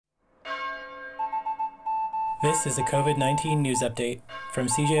This is a COVID 19 news update from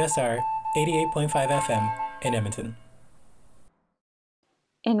CJSR 88.5 FM in Edmonton.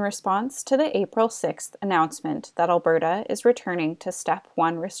 In response to the April 6th announcement that Alberta is returning to Step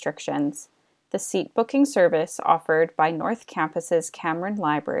 1 restrictions, the seat booking service offered by North Campus's Cameron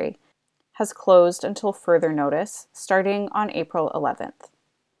Library has closed until further notice, starting on April 11th.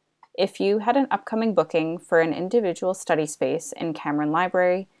 If you had an upcoming booking for an individual study space in Cameron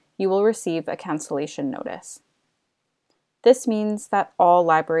Library, you will receive a cancellation notice. This means that all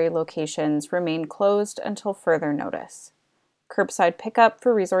library locations remain closed until further notice. Curbside pickup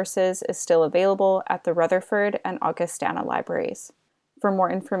for resources is still available at the Rutherford and Augustana libraries. For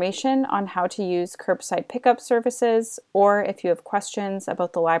more information on how to use curbside pickup services, or if you have questions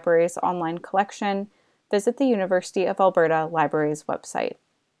about the library's online collection, visit the University of Alberta Libraries website.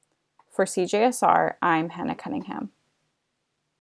 For CJSR, I'm Hannah Cunningham.